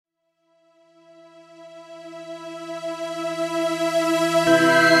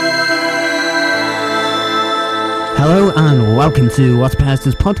Welcome to What's Past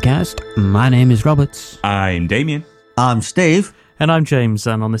Us podcast. My name is Robert. I'm Damien. I'm Steve. And I'm James,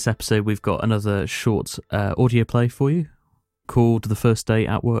 and on this episode we've got another short audio play for you called The First Day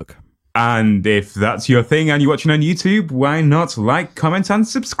at Work. And if that's your thing and you're watching on YouTube, why not like, comment and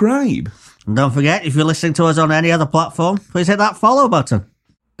subscribe? And don't forget, if you're listening to us on any other platform, please hit that follow button.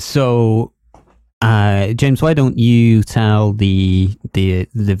 So, James, why don't you tell the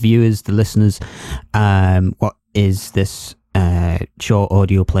viewers, the listeners, what is this short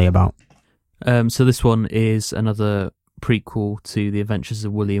audio play about? So this one is another prequel to The Adventures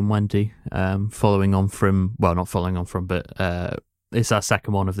of Willy and Wendy, following on from, well, not following on from, but it's our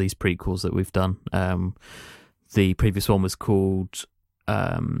second one of these prequels that we've done. The previous one was called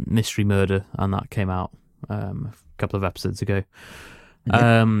Mystery Murder, and that came out a couple of episodes ago.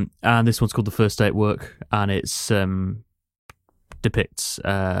 And this one's called The First Day at Work, and it's depicts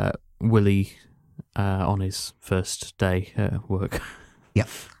Willy on his first day at work. Yep.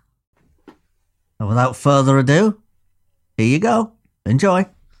 And without further ado, here you go. Enjoy.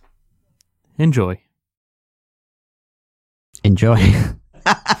 Enjoy.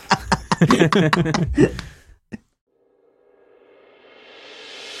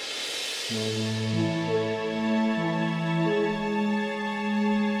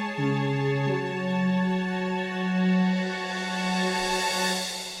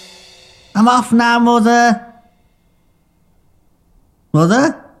 I'm off now, Mother.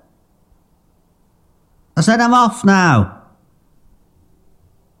 Mother? I said I'm off now.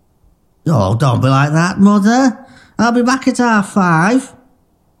 Oh, don't be like that, Mother. I'll be back at 5:30.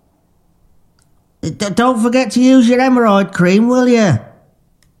 Don't forget to use your hemorrhoid cream, will you?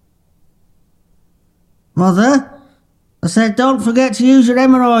 Mother? I said don't forget to use your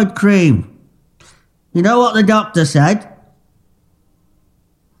hemorrhoid cream. You know what the doctor said?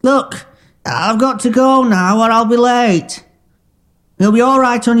 Look, I've got to go now or I'll be late. You'll be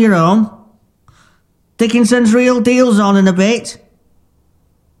alright on your own. Dickinson's Real Deal's on in a bit.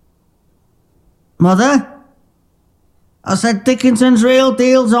 Mother? I said Dickinson's Real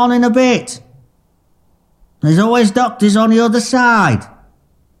Deal's on in a bit. There's always doctors on the other side.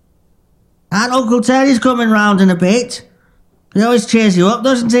 And Uncle Terry's coming round in a bit. He always cheers you up,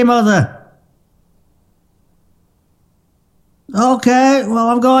 doesn't he, Mother? Okay, well,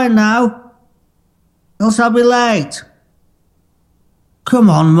 I'm going now. Else I'll be late. Come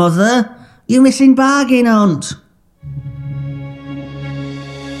on, Mother. You're missing bargain hunt.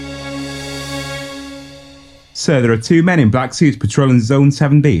 Sir, there are two men in black suits patrolling Zone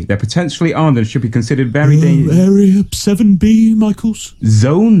 7B. They're potentially armed and should be considered very dangerous. Area 7B, Michaels?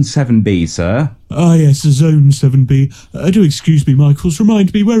 Zone 7B, sir. Ah, yes, Zone 7B. Do excuse me, Michaels.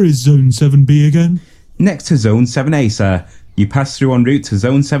 Remind me, where is Zone 7B again? Next to Zone 7A, sir. You pass through en route to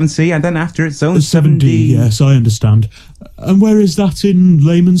Zone 7C, and then after it's Zone 7D, yes, I understand. And where is that in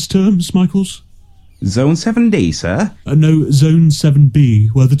layman's terms, Michaels? Zone 7D, sir. No, Zone 7B,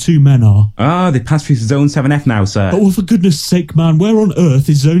 where the two men are. Ah, they pass through to Zone 7F now, sir. Oh, for goodness sake, man, where on earth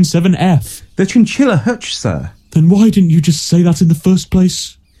is Zone 7F? The Chinchilla Hutch, sir. Then why didn't you just say that in the first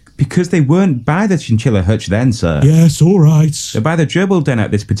place? Because they weren't by the Chinchilla Hutch then, sir. Yes, all right. They're by the Gerbil Den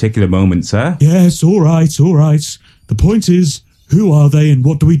at this particular moment, sir. Yes, all right, all right. The point is, who are they and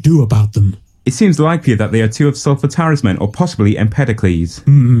what do we do about them? It seems likely that they are two of Sulfatara's men, or possibly Empedocles.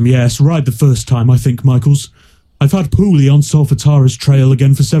 Yes, right the first time, I think, Michaels. I've had Pooley on Sulfatara's trail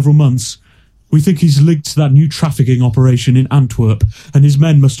again for several months. We think he's linked to that new trafficking operation in Antwerp, and his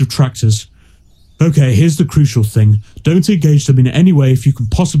men must have tracked us. Okay, here's the crucial thing. Don't engage them in any way if you can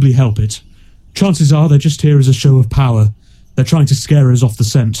possibly help it. Chances are they're just here as a show of power. They're trying to scare us off the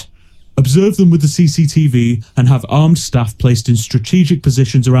scent. Observe them with the CCTV and have armed staff placed in strategic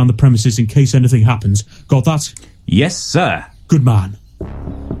positions around the premises in case anything happens. Got that? Yes, sir. Good man.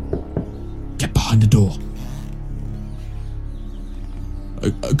 Get behind the door.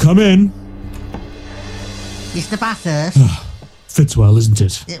 Come in. Mr. Bathurst? Fitzwell, isn't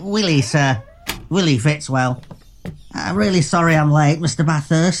it? Willie, sir. Willie Fitzwell. I'm really sorry I'm late, Mr.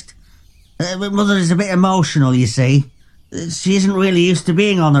 Bathurst. Mother is a bit emotional, you see. She isn't really used to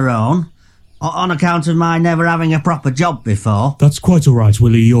being on her own, on account of my never having a proper job before. That's quite all right,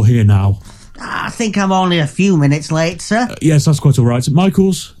 Willie. You're here now. I think I'm only a few minutes late, sir. Yes, that's quite all right.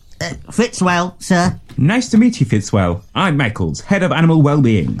 Michaels? Fitzwell, sir. Nice to meet you, Fitzwell. I'm Michaels, Head of Animal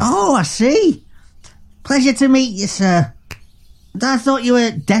Wellbeing. Oh, I see. Pleasure to meet you, sir. I thought you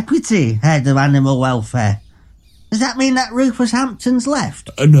were Deputy Head of Animal Welfare. Does that mean that Rufus Hampton's left?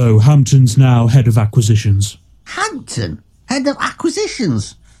 No, Hampton's now Head of Acquisitions. Hampton? Head of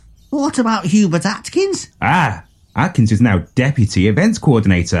Acquisitions? What about Hubert Atkins? Ah, Atkins is now Deputy Events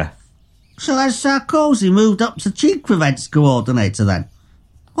Coordinator. So has Sarkozy moved up to chief events coordinator then?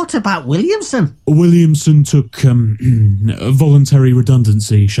 What about Williamson? Williamson took, voluntary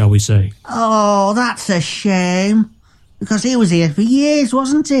redundancy, shall we say. Oh, that's a shame. Because he was here for years,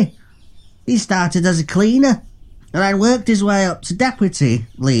 wasn't he? He started as a cleaner, and then worked his way up to deputy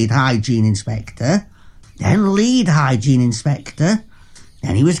lead hygiene inspector, then lead hygiene inspector,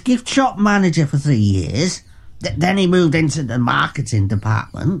 then he was gift shop manager for 3 years, then he moved into the marketing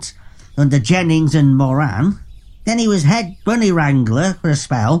department under Jennings and Moran. Then he was head bunny wrangler for a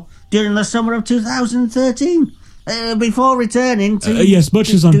spell during the summer of 2013, before returning to... Yes, much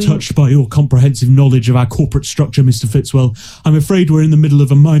as I'm touched by your comprehensive knowledge of our corporate structure, Mr. Fitzwell, I'm afraid we're in the middle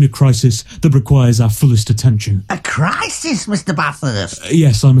of a minor crisis that requires our fullest attention. A crisis, Mr. Bathurst?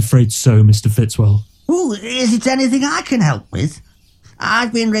 Yes, I'm afraid so, Mr. Fitzwell. Oh, is it anything I can help with?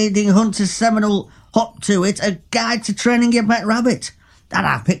 I've been reading Hunter's seminal Hop to It, A Guide to Training Your Pet Rabbit, and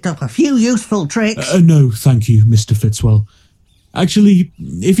I've picked up a few useful tricks. No, thank you, Mr. Fitzwell. Actually,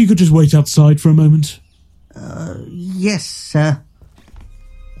 if you could just wait outside for a moment. Yes, sir.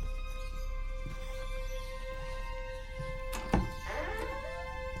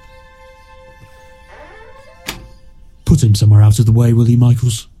 Put him somewhere out of the way, will you,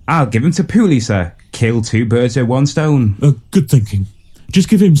 Michaels? I'll give him to Pooley, sir. Kill 2 birds with 1 stone. Good thinking. Just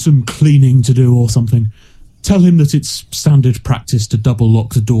give him some cleaning to do or something. Tell him that it's standard practice to double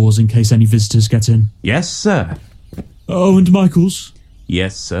lock the doors in case any visitors get in. Yes, sir. Oh, and Michaels?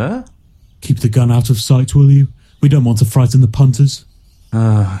 Yes, sir. Keep the gun out of sight, will you? We don't want to frighten the punters.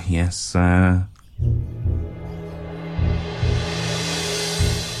 Oh, yes, sir.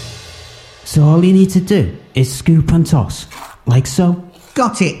 So all you need to do is scoop and toss, like so.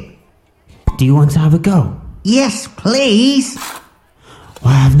 Got it. Do you want to have a go? Yes, please.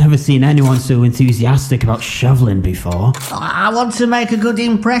 Well, I've never seen anyone so enthusiastic about shoveling before. I want to make a good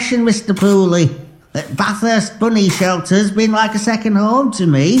impression, Mr. Pooley. Bathurst Bunny Shelter's been like a second home to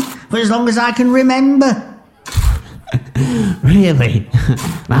me for as long as I can remember. Really?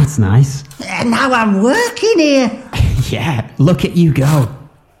 That's nice. And now I'm working here. Yeah, look at you go.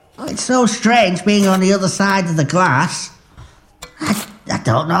 It's so strange being on the other side of the glass. I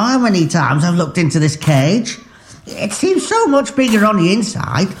don't know how many times I've looked into this cage. It seems so much bigger on the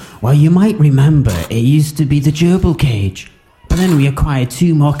inside. Well, you might remember it used to be the gerbil cage, but then we acquired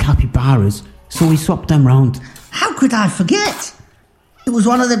 2 more capybaras, so we swapped them round. How could I forget? It was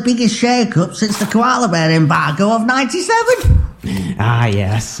one of the biggest shake-ups since the koala bear embargo of 97. Ah,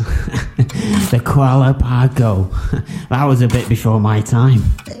 yes. The koala embargo. That was a bit before my time.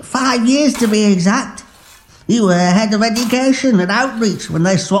 5 years to be exact. You were head of education and outreach when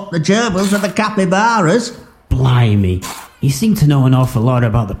they swapped the gerbils with the capybaras. Blimey. You seem to know an awful lot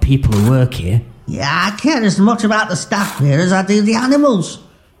about the people who work here. Yeah, I care as much about the staff here as I do the animals.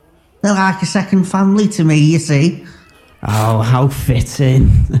 They're like a second family to me, you see. Oh, how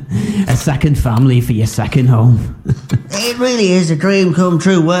fitting. A second family for your second home. It really is a dream come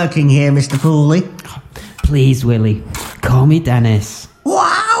true working here, Mr. Pooley. Please, Willie, call me Dennis.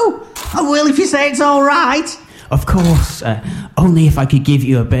 Wow! I will if you say it's all right. Of course, only if I could give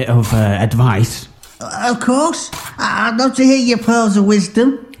you a bit of advice. Of course. I'd love to hear your pearls of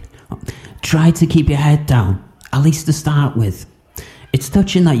wisdom. Try to keep your head down, at least to start with. It's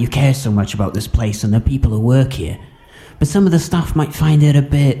touching that you care so much about this place and the people who work here, but some of the staff might find it a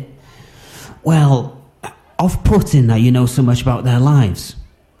bit, well, off-putting that you know so much about their lives,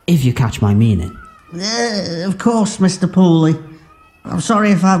 if you catch my meaning. Of course, Mr. Pooley. I'm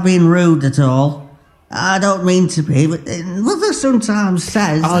sorry if I've been rude at all. I don't mean to be, but Mother sometimes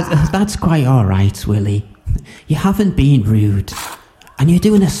says... Oh, that's quite all right, Willie. You haven't been rude, and you're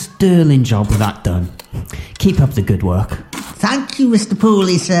doing a sterling job with that done. Keep up the good work. Thank you, Mr.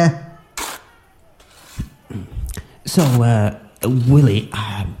 Pooley, sir. So, Willie,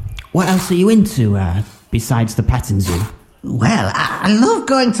 what else are you into, besides the petting zoo? Well, I love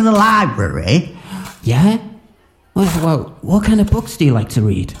going to the library. Yeah? Well, what kind of books do you like to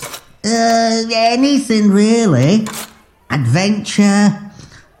read? Anything really. Adventure,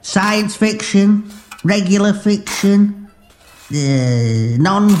 science fiction, regular fiction,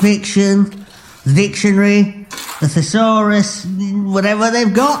 non-fiction, dictionary, the thesaurus, whatever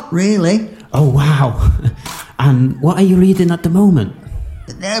they've got, really. Oh, wow. And what are you reading at the moment?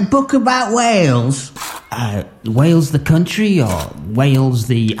 A book about Wales. Wales the country or Wales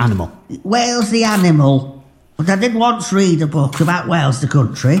the animal? Wales the animal. But I did once read a book about Wales the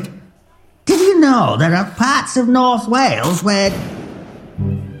country. Did you know there are parts of North Wales where...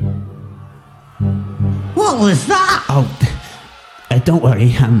 What was that? Oh, don't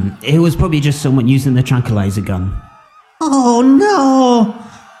worry. It was probably just someone using the tranquilizer gun. Oh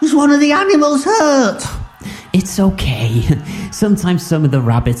no! Was one of the animals hurt? It's okay. Sometimes some of the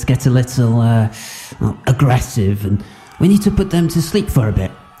rabbits get a little aggressive and we need to put them to sleep for a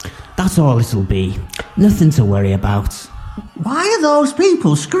bit. That's all it'll be. Nothing to worry about. Why are those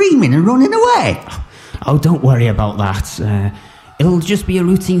people screaming and running away? Oh, don't worry about that. It'll just be a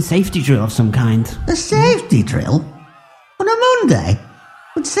routine safety drill of some kind. A safety drill? On a Monday?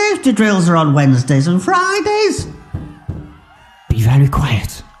 But safety drills are on Wednesdays and Fridays. Be very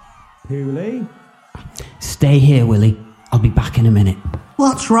quiet. Pooley? Stay here, Willie. I'll be back in a minute.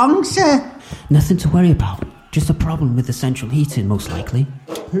 What's wrong, sir? Nothing to worry about. Just a problem with the central heating, most likely.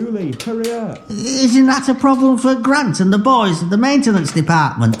 Pooley, hurry up. Isn't that a problem for Grant and the boys at the maintenance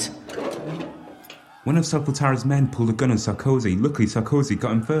department? One of Solfatara's men pulled a gun on Sarkozy. Luckily, Sarkozy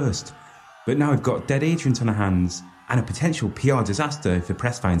got him first. But now we've got dead agents on our hands and a potential PR disaster if the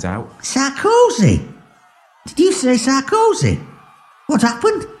press finds out. Sarkozy? Did you say Sarkozy? What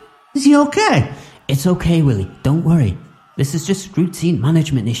happened? Is he okay? It's okay, Willie. Don't worry. This is just routine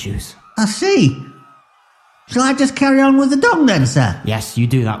management issues. I see. Shall I just carry on with the dong then, sir? Yes, you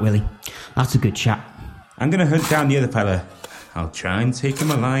do that, Willie. That's a good chat. I'm going to hunt down the other fella. I'll try and take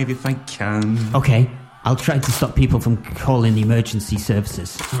him alive if I can. Okay, I'll try to stop people from calling the emergency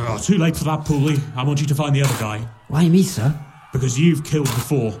services. Oh, too late for that, Pooley. I want you to find the other guy. Why me, sir? Because you've killed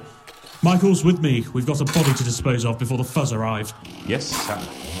before. Michael's with me. We've got a body to dispose of before the fuzz arrive. Yes, sir.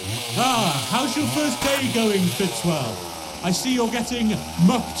 Ah, how's your first day going, Fitzwell? I see you're getting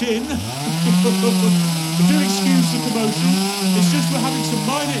mucked in. Do excuse the commotion. It's just we're having some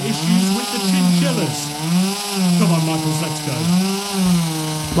minor issues with the chinchillas. Come on, Michaels, let's go.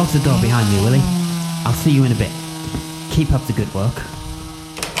 Lock the door behind me, Willie. I'll see you in a bit. Keep up the good work.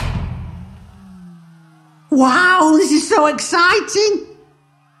 Wow, this is so exciting!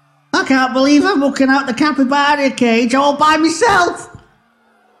 I can't believe I'm looking out the capybara cage all by myself!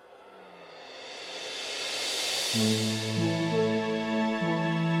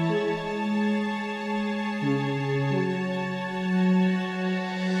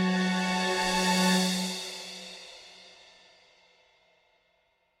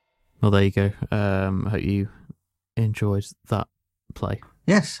 Well, there you go. Hope you enjoyed that play.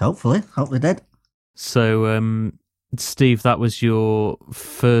 Yes, hopefully. Hope they did. So, Steve, that was your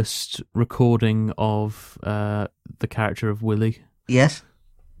first recording of the character of Willie Yes,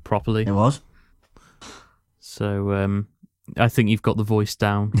 properly. it was. So, I think you've got the voice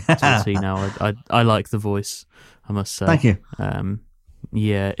down to a T now. I like the voice, I must say. Thank you.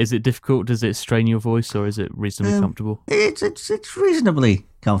 Yeah, is it difficult? Does it strain your voice, or is it reasonably comfortable? It's reasonably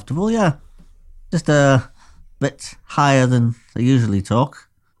comfortable, yeah. Just a bit higher than I usually talk.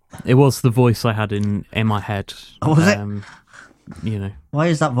 It was the voice I had in my head. Oh, was it? You know. Why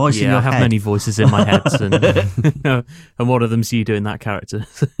is that voice in Yeah, your I have head? many voices in my head, and one of them's you doing that character.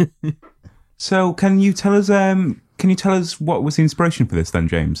 So, can you tell us what was the inspiration for this then,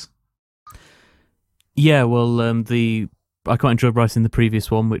 James? Yeah, well, I quite enjoyed writing the previous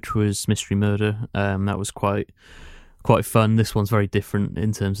one, which was Mystery Murder. That was quite fun. This one's very different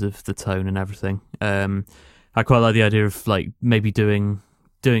in terms of the tone and everything. I quite like the idea of like maybe doing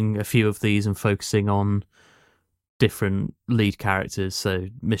a few of these and focusing on different lead characters. So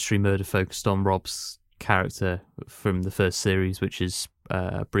Mystery Murder focused on Rob's character from the first series, which is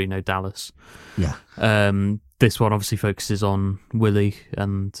Bruno Dallas. Yeah. This one obviously focuses on Willie,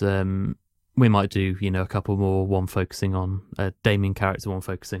 and we might do, a couple more, one focusing on a Damien character, one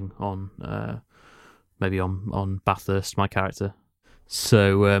focusing on maybe on Bathurst, my character.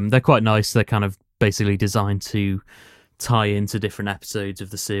 So they're quite nice. They're kind of basically designed to tie into different episodes of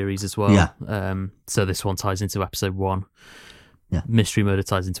the series as well. Yeah. So this one ties into episode 1. Yeah. Mystery Murder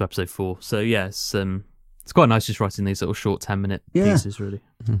ties into episode 4. So yeah, it's quite nice just writing these little short 10-minute pieces, really.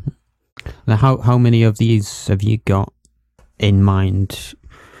 Mm-hmm. Now, how many of these have you got in mind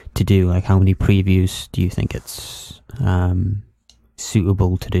to do? Like, how many previews do you think it's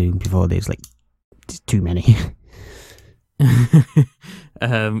suitable to do before there's too many?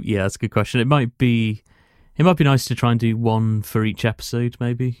 Yeah, that's a good question. It might be nice to try and do one for each episode,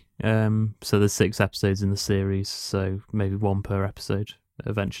 maybe. So there's 6 episodes in the series, so maybe one per episode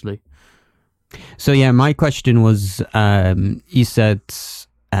eventually. So yeah, my question was, you said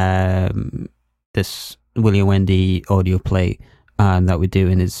this William Wendy audio play that we're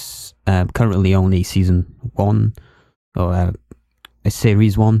doing is currently only season 1 or a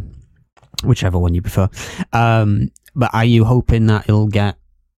series 1, whichever one you prefer. But are you hoping that it'll get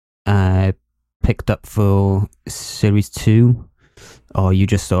picked up for series 2, or are you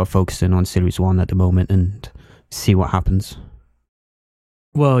just sort of focusing on series 1 at the moment and see what happens?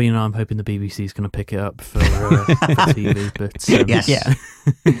 Well, I'm hoping the BBC's going to pick it up for TV. But Yes. Yeah.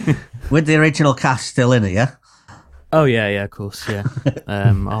 With the original cast still in it, yeah? Oh yeah, of course, yeah.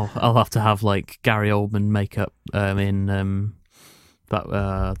 I'll have to have like Gary Oldman makeup in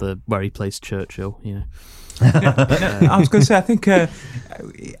that where he plays Churchill. I was going to say,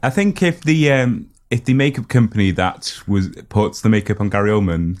 I think if the makeup company that puts the makeup on Gary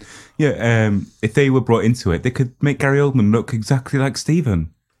Oldman, if they were brought into it, they could make Gary Oldman look exactly like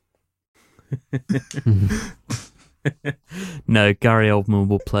Stephen. No, Gary Oldman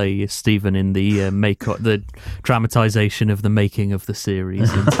will play Stephen in the the dramatization of the making of the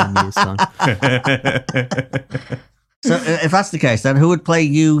series in 10 years' time. So if that's the case, then who would play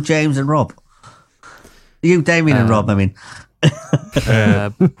you, James, and Rob? You, Damien, and Rob, I mean.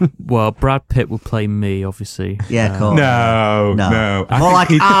 Well, Brad Pitt will play me, obviously. Yeah, cool. No. More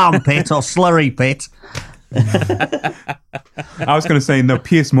like Armpit or Slurry Pit. I was going to say, no,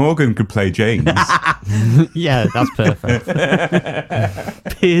 Piers Morgan could play James. Yeah, that's perfect.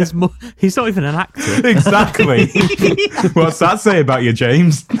 He's not even an actor. Exactly. What's that say about you,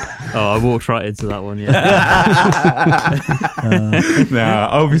 James? Oh, I walked right into that one, yeah. No,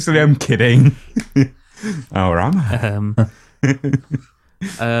 obviously I'm kidding. Or am I?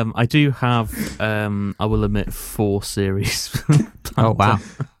 I do have, I will admit, 4 series. Oh, wow.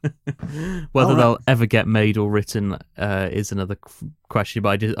 Whether they'll ever get made or written is another question.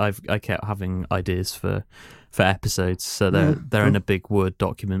 But I kept having ideas for episodes, so they're in a big Word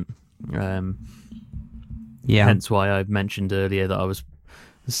document. Yeah. Hence why I mentioned earlier that I was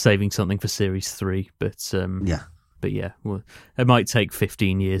saving something for series 3. But well, it might take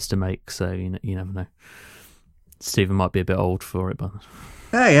 15 years to make, so you never know. Stephen might be a bit old for it, but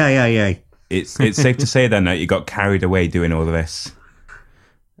Hey. It's safe to say then that you got carried away doing all of this.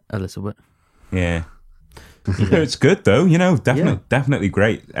 a little bit. Yeah. It's good though, definitely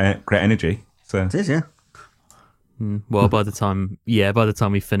great energy. So It is, yeah. Well, by the time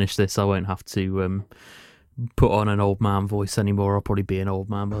we finish this, I won't have to put on an old man voice anymore. I'll probably be an old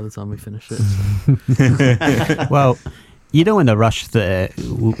man by the time we finish it. So. Well, you don't want to rush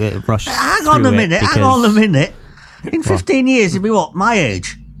rush. Hang on a minute. In 15 years, you'll be what? My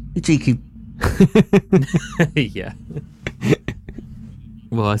age? You cheeky. Yeah.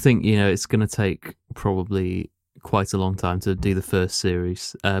 Well, I think it's going to take probably quite a long time to do the first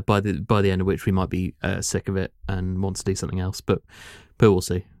series. By the end of which we might be sick of it and want to do something else. But we'll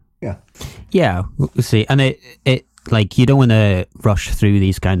see. Yeah, we'll see. And it like you don't want to rush through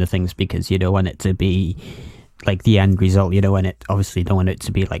these kind of things because you don't want it to be like the end result. You don't want it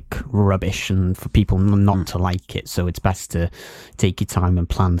to be like rubbish and for people not to like it. So it's best to take your time and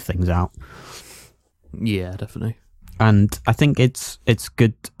plan things out. Yeah, definitely. And I think it's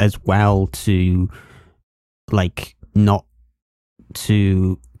good as well to like not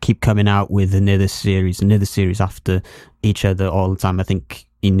to keep coming out with another series after each other all the time. I think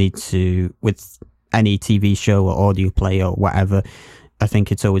you need to, with any TV show or audio play or whatever, I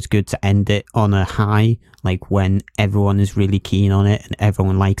think it's always good to end it on a high, like when everyone is really keen on it and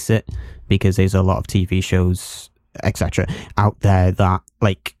everyone likes it, because there's a lot of TV shows, etc., out there that,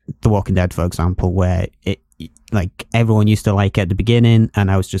 like The Walking Dead, for example, where it, like, everyone used to like it at the beginning and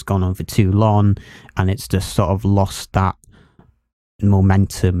now it's just gone on for too long and it's just sort of lost that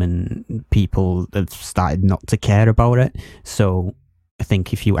momentum and people have started not to care about it. So I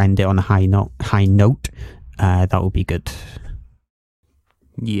think if you end it on a high note, that will be good.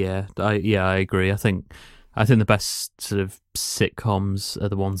 Yeah, I agree. I think the best sort of sitcoms are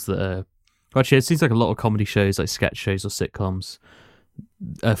the ones that are. Actually, it seems like a lot of comedy shows, like sketch shows or sitcoms,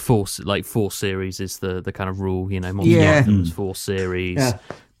 4 series is the kind of rule. Monty Python was 4 series. Yeah.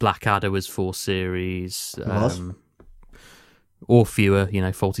 Blackadder was 4 series. Or fewer.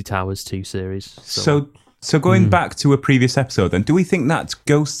 Fawlty Towers 2 series. So going back to a previous episode, then, do we think that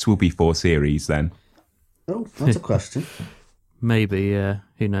Ghosts will be 4 series then? Oh, that's a question. Maybe, yeah.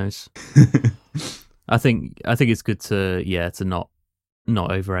 Who knows? I think it's good to not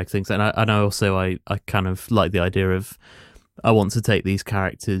over-egg things, and I kind of like the idea of I want to take these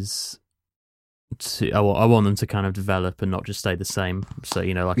characters to I want them to kind of develop and not just stay the same. So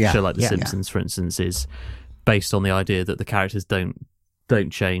a show like The Simpsons, for instance, is based on the idea that the characters don't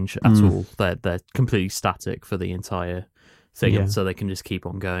change at all. They're completely static for the entire thing, so they can just keep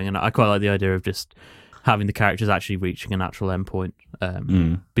on going. And I quite like the idea of just having the characters actually reaching a natural endpoint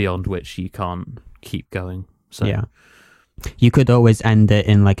beyond which you can't keep going. So yeah, you could always end it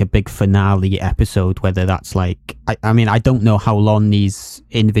in like a big finale episode, whether that's like I mean I don't know how long these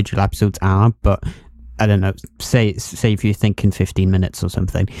individual episodes are, but I don't know, say if you're thinking 15 minutes or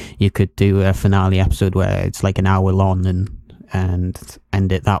something, you could do a finale episode where it's like an hour long and and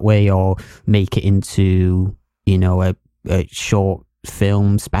end it that way, or make it into, you know, a short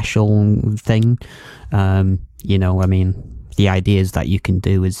film special thing. You know, I mean, the ideas that you can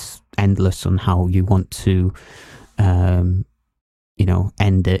do is endless on how you want to, you know,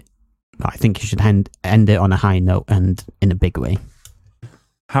 end it. But I think you should end it on a high note and in a big way.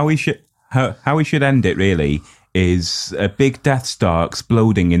 How we should end it really is a big Death Star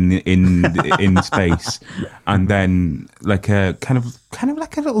exploding in space, and then like a kind of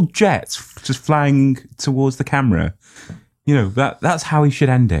like a little jet just flying towards the camera. You know, that's how we should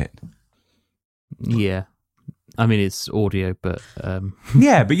end it. Yeah. I mean, it's audio, but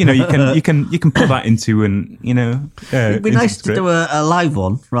yeah, but you know, you can put that into an, you know, it'd be nice to do a live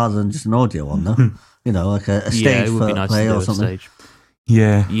one rather than just an audio one, though. You know, like a stage yeah, it would be nice play to do or a something. stage.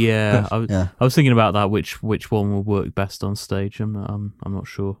 Yeah, I was thinking about that. Which one would work best on stage? I'm not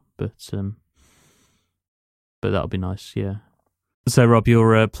sure, but that would be nice. Yeah. So, Rob,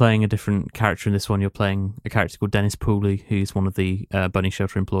 you're playing a different character in this one. You're playing a character called Dennis Pooley, who's one of the Bunny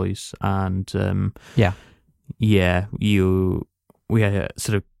Shelter employees, and I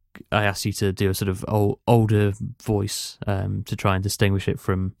asked you to do a sort of older voice to try and distinguish it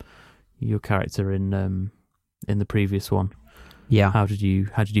from your character in the previous one. Yeah. How did you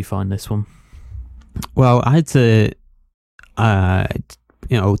find this one? Well, I had to,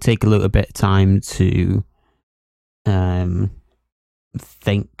 you know, take a little bit of time to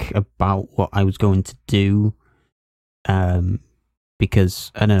think about what I was going to do,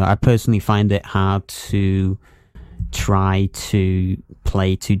 because I don't know, I personally find it hard to try to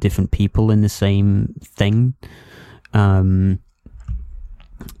play two different people in the same thing.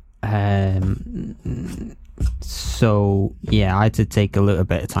 So yeah, I had to take a little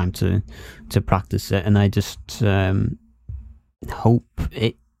bit of time to practice it, and I just hope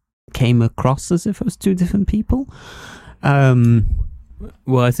it came across as if it was two different people.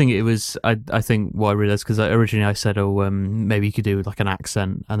 Well, I think it was. I think what I realized, because originally I said, maybe you could do like an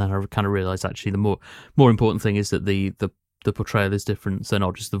accent, and then I kind of realized actually the more important thing is that the portrayal is different. So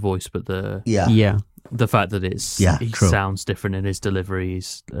not just the voice, but the fact that he sounds different in his delivery.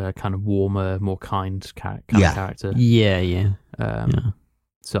 He's kind of warmer, more kind kind of character. Yeah.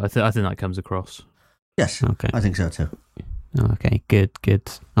 So I think that comes across. Yes. Okay. I think so too. Okay.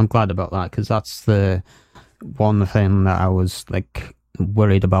 Good. I'm glad about that, because that's the one thing that I was like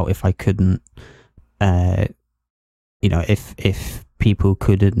worried about, if I couldn't, you know, if people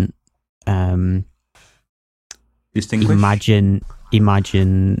couldn't distinguish. Imagine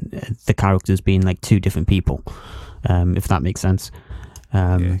the characters being like two different people, if that makes sense.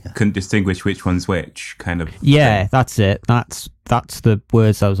 Couldn't distinguish which one's which, kind of. Yeah, that's it. That's the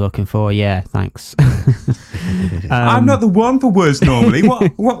words I was looking for. Yeah, thanks. I'm not the one for words normally.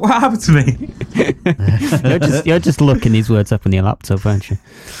 What happened to me? You're just looking these words up on your laptop, aren't you?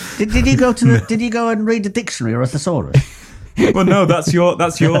 Did you go and read the dictionary or a thesaurus? Well, no, that's your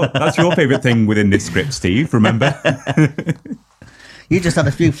favourite thing within this script, Steve. Remember? You just had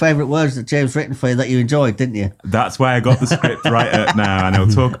a few favourite words that James written for you that you enjoyed, didn't you? That's why I got the script right at now, and I'll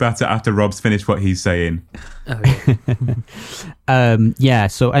talk about it after Rob's finished what he's saying. Oh, yeah.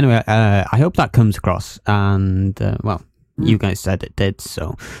 So anyway, I hope that comes across, and you guys said it did,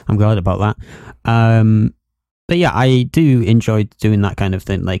 so I'm glad about that. But yeah, I do enjoy doing that kind of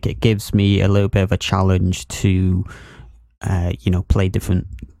thing. Like, it gives me a little bit of a challenge to, you know, play different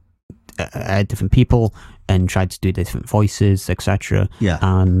people and try to do different voices, etc. Yeah.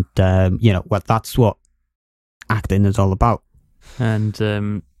 And you know, that's what acting is all about.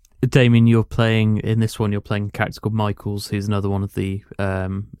 And Damien, you're playing in this one. You're playing a character called Michaels, who's another one of the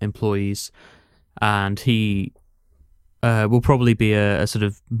employees, and he will probably be a sort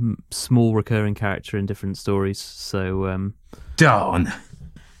of small recurring character in different stories. So Darn.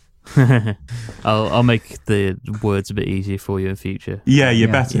 I'll make the words a bit easier for you in future. Yeah, you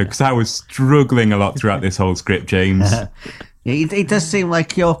better, because I was struggling a lot throughout this whole script, James. It does seem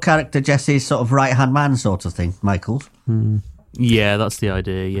like your character, Jesse's sort of right-hand man sort of thing, Michael. Yeah, that's the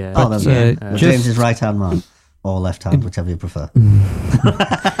idea, yeah. Oh, then, just- James's right-hand man. Or left hand, whichever you prefer.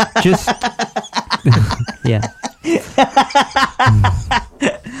 Just yeah.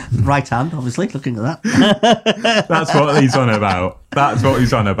 Right hand, obviously, looking at that. That's what he's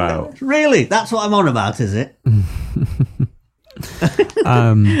on about. Really? That's what I'm on about, is it?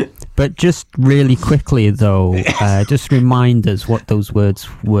 But just really quickly though, just remind us what those words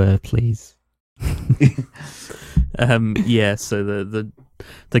were, please. Yeah, so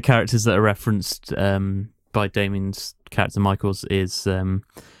the characters that are referenced by Damien's character Michaels is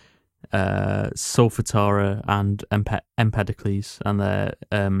Solfatara and Empedocles, and they're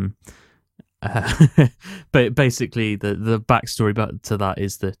But basically, the backstory to that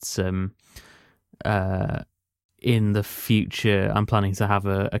is that in the future, I'm planning to have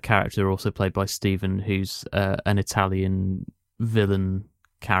a character also played by Stephen, who's an Italian villain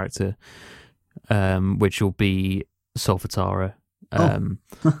character, which will be Solfatara. And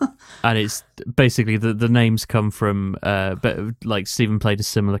it's basically the names come from but like Stephen played a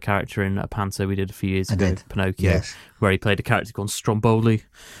similar character in a panto we did a few years ago, Pinocchio, yes. where he played a character called Stromboli.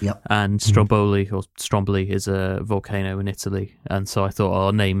 Yep. And Stromboli or Stromboli is a volcano in Italy, and so I thought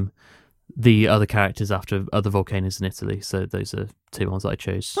I'll name the other characters after other volcanoes in Italy. So those are two ones that I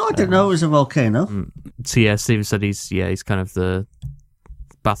chose. Oh, I didn't know it was a volcano. So yeah, Stephen said he's kind of the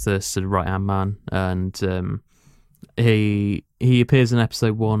Bathurst right hand man, and he appears in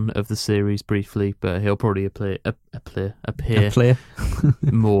episode 1 of the series briefly, but he'll probably appear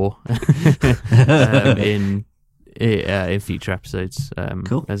more in future episodes.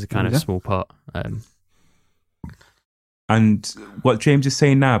 Cool. As a kind of small part. And what James is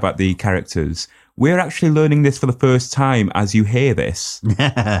saying now about the characters, we're actually learning this for the first time as you hear this.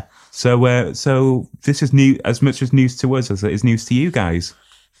 So this is new, as much as news to us as it is news to you guys.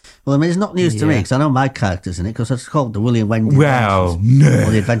 Well, I mean, it's not news to me because I know my character's in it because it's called the Willy and Wendy. Well, no.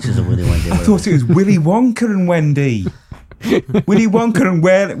 Or the Adventures of Willy and Wendy. I thought it was Willy Wonka and Wendy. Willy Wonka and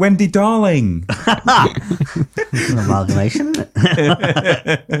Wendy Darling. It's an amalgamation, isn't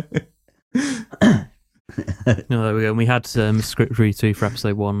it? No, there we go. And we had script read through for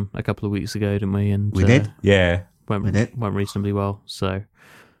episode 1 a couple of weeks ago, didn't we? And we did. Yeah. Went reasonably well. So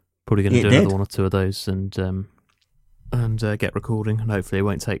probably going to do another 1 or 2 of those and get recording, and hopefully it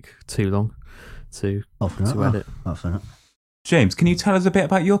won't take too long to edit. Hopefully not. James, can you tell us a bit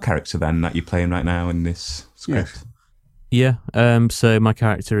about your character then that you're playing right now in this script? Yes. Yeah. So my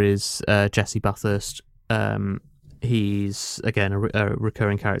character is Jesse Bathurst. He's again a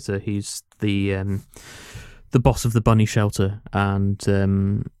recurring character. He's the boss of the bunny shelter,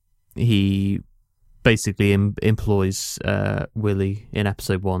 and he basically employs Willie in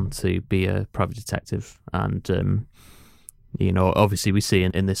episode 1 to be a private detective. And obviously we see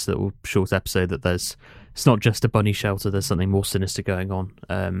in this little short episode that it's not just a bunny shelter, there's something more sinister going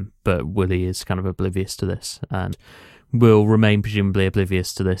on, but Willie is kind of oblivious to this and will remain presumably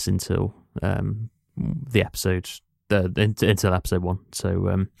oblivious to this until the episode until episode 1.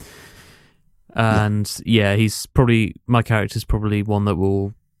 So my character's probably one that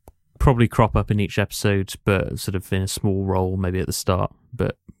will probably crop up in each episode, but sort of in a small role maybe at the start,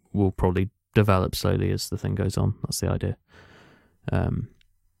 but will probably develop slowly as the thing goes on. That's the idea. And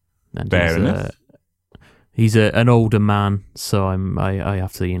Fair enough. He's an older man, so I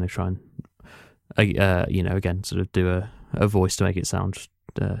have to try and again sort of do a voice to make it sound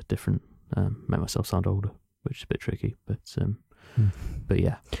different, make myself sound older, which is a bit tricky, but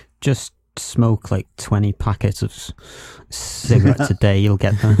yeah. Just smoke like 20 packets of cigarettes a day, you'll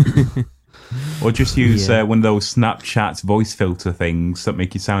get there. Or just use one of those Snapchat voice filter things that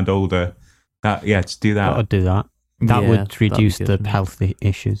make you sound older. Just do that. I'd do that. That would reduce the health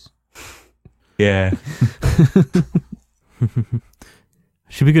issues. Yeah.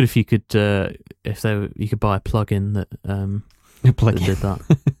 Should be good if you could you could buy a plug-in that that did that.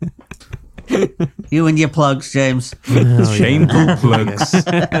 You and your plugs, James. Oh, Shameful plugs.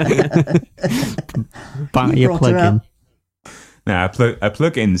 Buy your plug-in. Now, a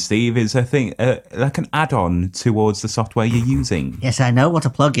plug-in, Steve, is a thing like an add-on towards the software you're using. Yes, I know what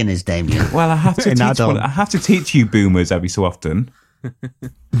a plug-in is, Damien. Well, I have to teach you boomers every so often.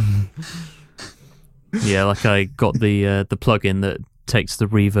 Yeah, like I got the plug-in that takes the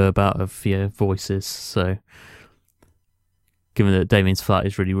reverb out of your voices. So, given that Damien's flat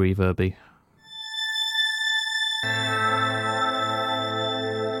is really reverby.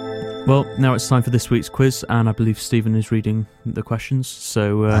 Well, now it's time for this week's quiz, and I believe Stephen is reading the questions.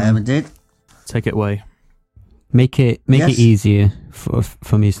 So I am indeed. Take it away. Make it easier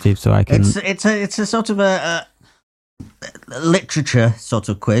for me, Steve, so I can. It's a sort of a literature sort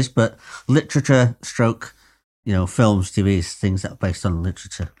of quiz, but literature stroke, films, TVs, things that are based on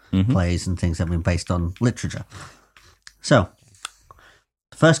literature, plays and things that have been based on literature. So,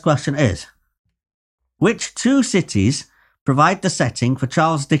 the first question is, which 2 cities provide the setting for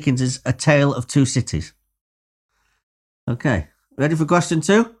Charles Dickens's A Tale of Two Cities? Okay. Ready for question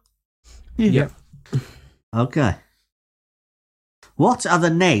 2? Yeah. Okay. What are the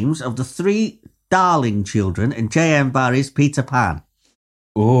names of the 3 darling children in J.M. Barrie's Peter Pan?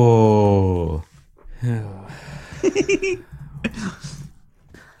 Oh. I'll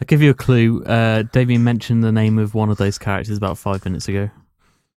give you a clue. Damien mentioned the name of one of those characters about 5 minutes ago.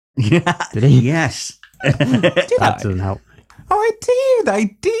 Yeah. Did he? Yes. That doesn't help. Oh,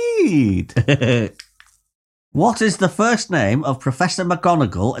 I did. What is the first name of Professor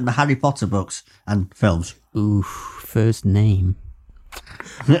McGonagall in the Harry Potter books and films? Ooh, first name.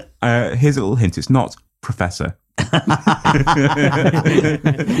 Here's a little hint. It's not Professor.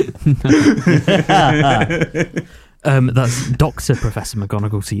 That's Dr. Professor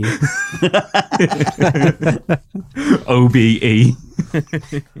McGonagall to you. OBE.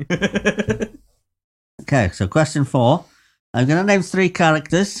 Okay, so question 4. I'm going to name 3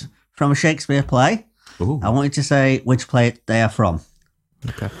 characters from a Shakespeare play. Ooh. I want you to say which play they are from.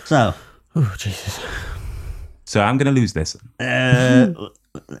 Okay. So, Oh, Jesus. So I'm going to lose this.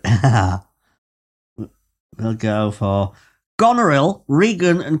 we'll go for Goneril,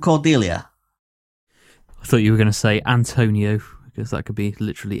 Regan, and Cordelia. I thought you were going to say Antonio, because that could be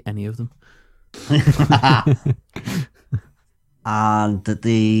literally any of them. And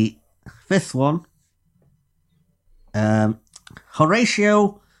the 5th one,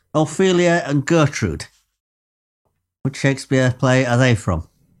 Horatio, Ophelia, and Gertrude. Which Shakespeare play are they from?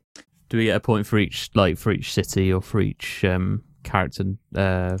 Do we get a point for each city or for each character?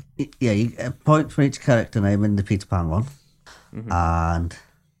 Yeah, you get a point for each character name in the Peter Pan one. Mm-hmm. And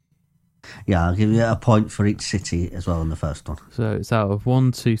yeah, I'll give you a point for each city as well in the first one. So it's out of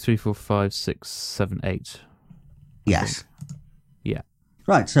 1, 2, 3, 4, 5, 6, 7, 8. Yes. Yeah.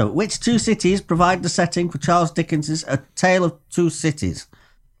 Right, so which 2 cities provide the setting for Charles Dickens's A Tale of Two Cities?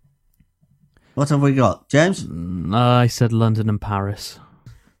 What have we got? James? I said London and Paris.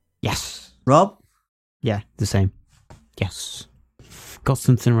 Yes. Rob? Yeah, the same. Yes. Got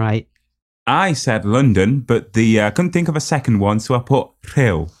something right. I said London, but I couldn't think of a second one, so I put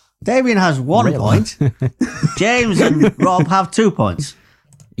Hill. Damien has 1 point. James and Rob have 2 points.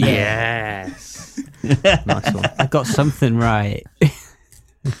 Yes. Nice one. I got something right.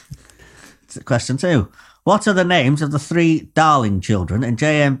 Question 2. What are the names of the 3 Darling children in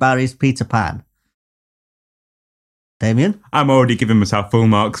J.M. Barrie's Peter Pan? Damien? I'm already giving myself full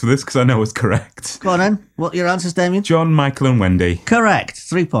marks for this because I know it's correct. Go on then. What are your answers, Damien? John, Michael, and Wendy. Correct.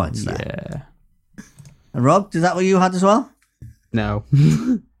 3 points there. Yeah. And Rob, is that what you had as well? No.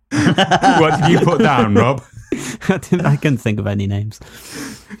 What did you put down, Rob? I couldn't think of any names.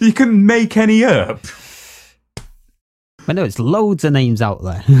 You couldn't make any up. I know it's loads of names out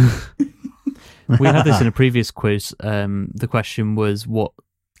there. We had this in a previous quiz. The question was what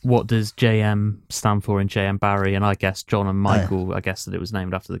does JM stand for in JM Barrie? And I guessed John and Michael. I guessed that it was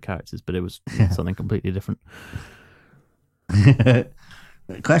named after the characters, but it was something completely different.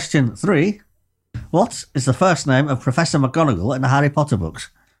 Question 3. What is the first name of Professor McGonagall in the Harry Potter books?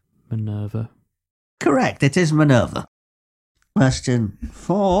 Minerva. Correct, it is Minerva. Question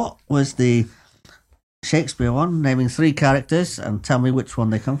 4 was the Shakespeare one, naming 3 characters and tell me which one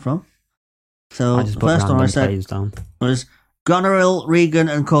they come from. So I just the put first one I random said plays down. was Goneril, Regan,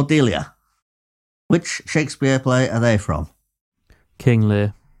 and Cordelia. Which Shakespeare play are they from? King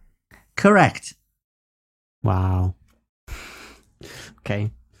Lear. Correct. Wow.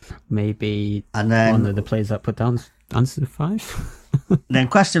 Okay. Maybe And then one of the plays that put down answer 5. Then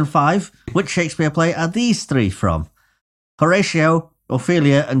question 5. Which Shakespeare play are these 3 from? Horatio,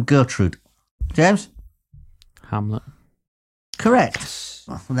 Ophelia, and Gertrude. James? Hamlet. Correct.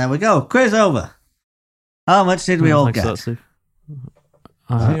 Well, there we go. Quiz over. How much did we all Thanks get? for that, Steve.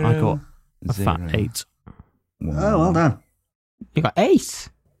 I got a fat 0. 8. Oh, well done. You got 8.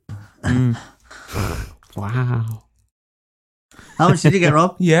 Mm. Wow. How much did you get,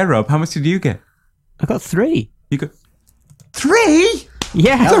 Rob? Yeah, Rob, how much did you get? I got 3. You got 3?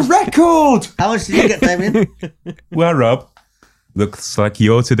 Yeah. the record! How much did you get, Damien? Well, Rob, looks like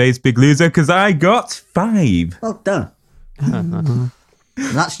you're today's big loser because I got 5. Well done.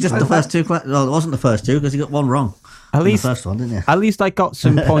 That's just the first 2 questions. Well, it wasn't the first 2 because you got 1 wrong. At in least the first one, didn't you? At least I got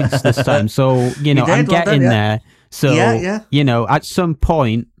some points this time. So, You did, I'm well getting done, yeah. there. So, Yeah. At some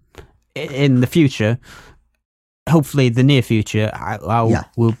point in the future, hopefully the near future, I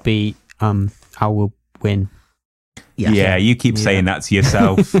will be, I will win. Yeah, you keep saying that to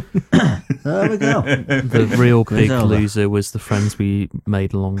yourself. There we go. The real Quiz big over. loser was the friends we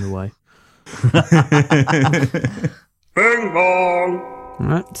made along the way. Bing bong.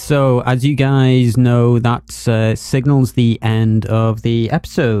 Alright, so as you guys know, that signals the end of the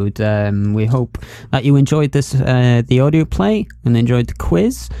episode. We hope that you enjoyed this, the audio play, and enjoyed the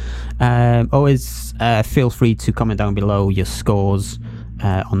quiz. Always feel free to comment down below your scores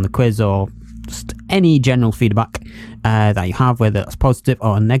on the quiz or just any general feedback that you have, whether it's positive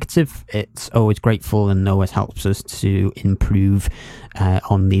or negative. It's always grateful and always helps us to improve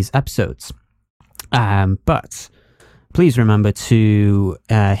on these episodes. But please remember to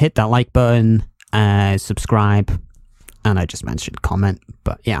hit that like button, subscribe, and I just mentioned comment,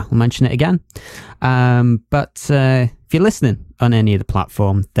 but yeah, I'll mention it again. But if you're listening on any of the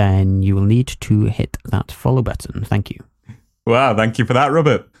platform, then you will need to hit that follow button. Thank you. Wow, thank you for that,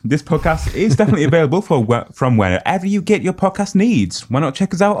 Robert. This podcast is definitely available from wherever you get your podcast needs. Why not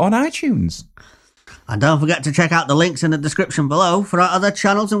check us out on iTunes? And don't forget to check out the links in the description below for our other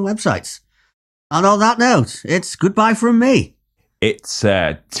channels and websites. And on that note, it's goodbye from me. It's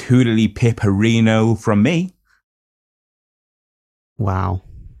Toodly Pipperino from me. Wow.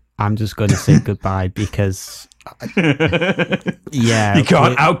 I'm just going to say goodbye because... yeah. You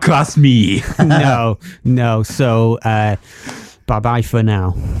can't outclass me. No. So, bye-bye for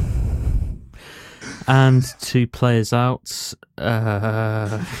now. And to play us out,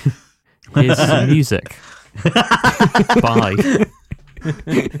 here's some music. Bye.